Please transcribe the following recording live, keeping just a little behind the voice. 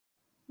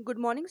Good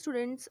morning,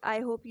 students. I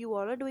hope you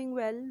all are doing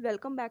well.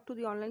 Welcome back to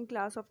the online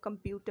class of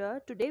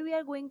computer. Today we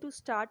are going to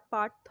start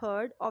part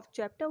 3rd of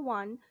chapter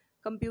 1,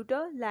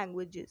 computer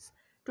languages.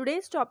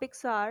 Today's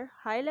topics are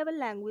high level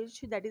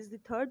language, that is the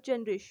third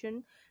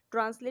generation,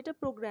 translator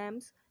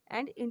programs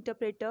and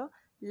interpreter.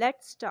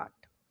 Let's start.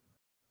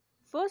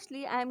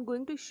 Firstly, I am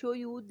going to show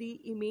you the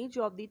image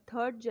of the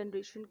third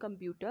generation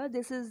computer.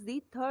 This is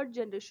the third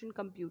generation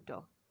computer.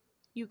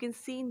 You can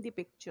see in the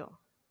picture.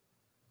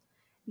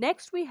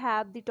 Next, we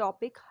have the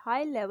topic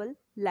high level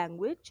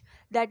language,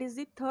 that is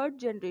the third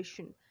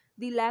generation.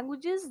 The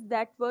languages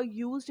that were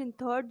used in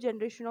third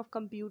generation of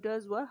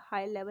computers were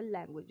high level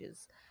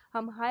languages.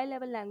 हम high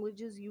level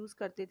languages use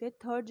करते थे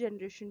third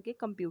generation के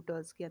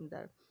computers के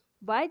अंदर.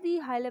 Why the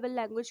high level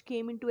language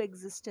came into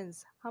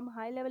existence? हम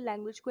high level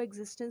language को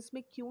existence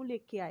में क्यों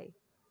लेके आए?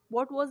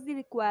 What was the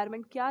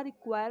requirement? क्या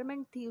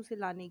requirement थी उसे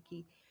लाने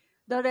की?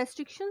 The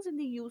restrictions in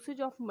the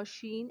usage of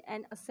machine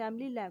and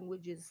assembly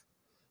languages.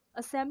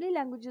 Assembly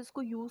languages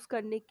को यूज़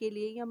करने के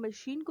लिए या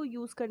मशीन को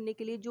यूज़ करने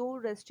के लिए जो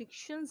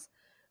रेस्ट्रिक्शंस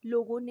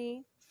लोगों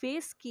ने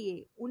फेस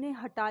किए उन्हें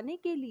हटाने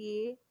के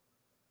लिए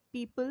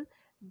पीपल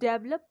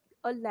डेवलप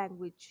अ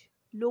लैंग्वेज.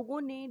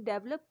 लोगों ने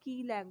डेवलप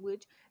की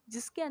लैंग्वेज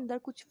जिसके अंदर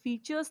कुछ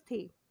फीचर्स थे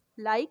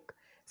like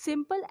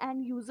simple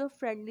end user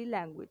friendly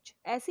language.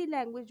 ऐसी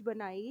लैंग्वेज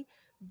बनाई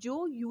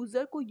जो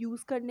यूज़र को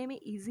यूज़ करने में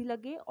ईजी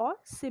लगे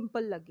और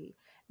सिंपल लगे.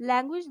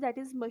 Language that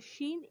is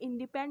machine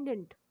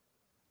independent.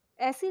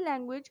 ऐसी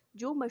लैंग्वेज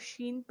जो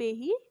मशीन पे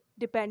ही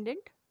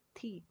डिपेंडेंट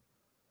थी.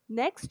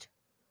 Next,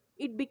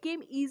 it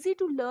became easy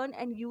to learn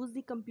and use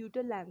the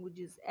computer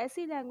languages.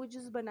 ऐसी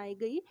लैंग्वेजेस बनाई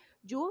गई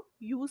जो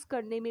यूज़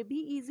करने में भी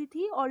ईजी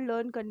थी और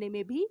लर्न करने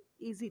में भी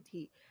ईजी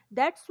थी.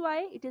 That's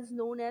why it is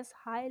known as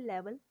high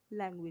level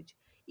language.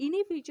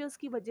 इन्हीं फीचर्स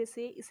की वजह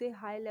से इसे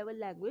हाई लेवल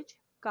लैंग्वेज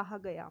कहा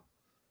गया.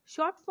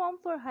 Short form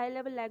for high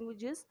level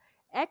languages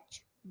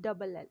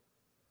HLL.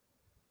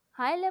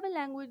 High level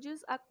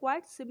languages are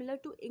quite similar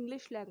to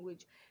English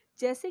language.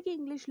 जैसे कि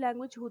इंग्लिश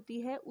लैंग्वेज होती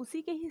है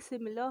उसी के ही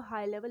सिमिलर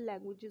हाई लेवल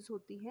लैंग्वेजेस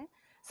होती हैं.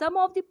 सम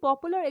of the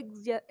popular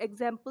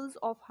examples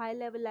of high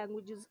level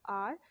languages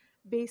are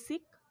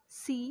basic,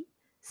 C,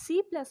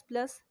 C++,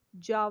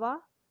 Java,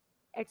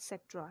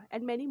 etc.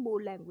 and many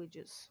more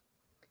languages.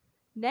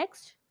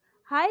 Next,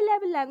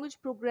 high-level language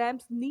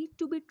programs need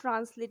to be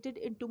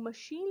translated into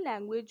machine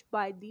language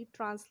by the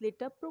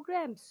translator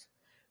programs.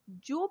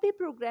 जो भी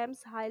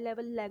programmes high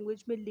level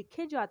language में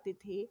लिखे जाते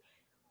थे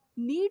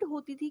need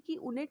होती थी कि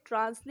उन्हें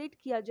ट्रांसलेट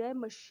किया जाए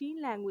मशीन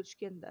लैंग्वेज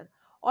के अंदर,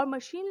 और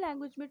मशीन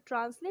लैंग्वेज में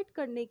ट्रांसलेट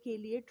करने के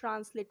लिए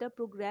ट्रांसलेटर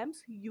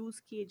प्रोग्राम्स यूज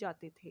किए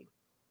जाते थे.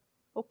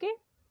 Okay,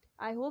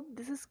 I hope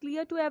this is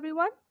clear to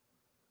everyone.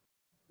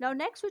 Now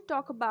next we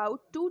talk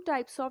about two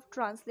types of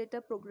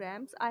translator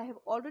programs. I have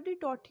already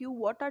taught you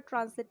what are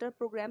translator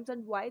programs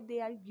and why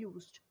they are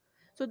used.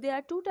 So there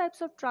are two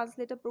types of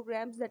translator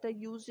programs that are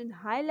used in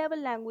high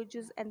level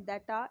languages, and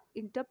that are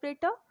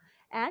interpreter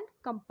and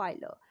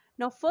compiler.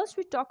 Now first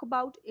we talk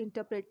about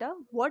interpreter.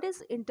 What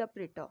is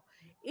interpreter?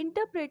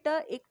 Interpreter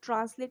एक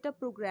translator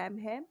program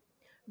है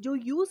जो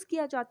use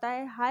किया जाता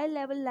है high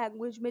level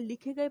language में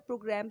लिखे गए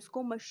programmes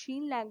को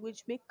मशीन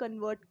लैंग्वेज में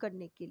कन्वर्ट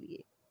करने के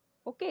लिए.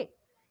 ओके,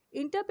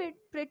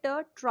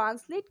 इंटरप्रेटर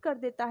ट्रांसलेट कर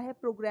देता है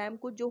प्रोग्राम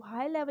को जो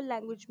हाई लेवल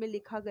लैंग्वेज में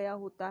लिखा गया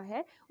होता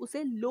है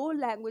उसे लो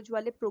लैंग्वेज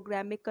वाले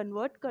प्रोग्राम में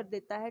कन्वर्ट कर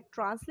देता है,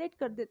 ट्रांसलेट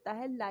कर देता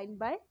है line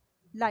by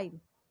line.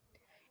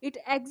 It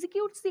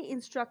executes the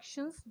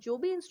instructions. जो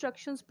भी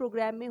इंस्ट्रक्शंस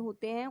प्रोग्राम में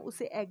होते हैं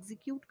उसे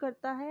एग्जीक्यूट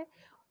करता है,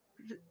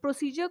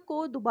 प्रोसीजर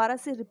को दोबारा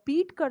से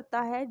रिपीट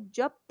करता है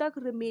जब तक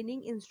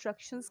रिमेनिंग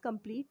इंस्ट्रक्शंस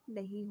कंप्लीट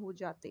नहीं हो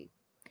जाते.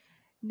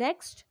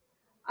 नेक्स्ट,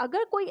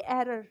 अगर कोई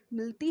एरर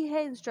मिलती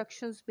है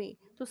इंस्ट्रक्शंस में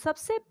तो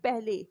सबसे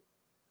पहले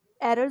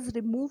एरर्स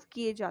रिमूव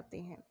किए जाते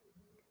हैं.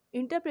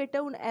 इंटरप्रेटर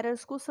उन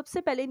एरर्स को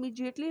सबसे पहले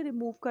इमीडिएटली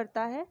रिमूव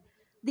करता है.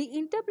 The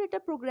interpreter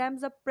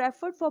programmes are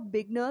preferred for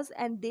beginners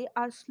and they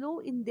are slow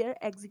in their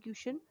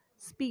execution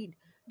speed.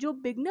 जो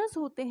बिगनर्स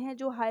होते हैं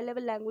जो हाई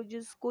लेवल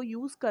लैंग्वेजेस को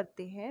यूज़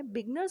करते हैं,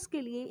 बिगनर्स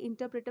के लिए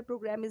interpreter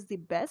programme is the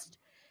best,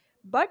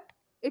 but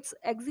it's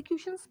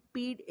execution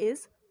speed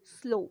is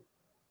slow.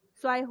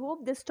 So I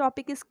hope this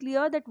topic is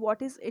clear that what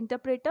is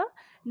interpreter.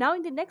 Now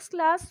in the next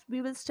class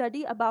we will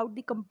study about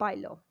the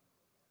compiler.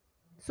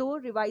 So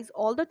revise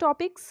all the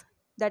topics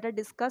that are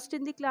discussed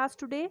in the class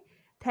today.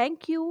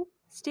 Thank you.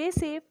 Stay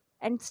safe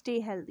and stay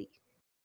healthy.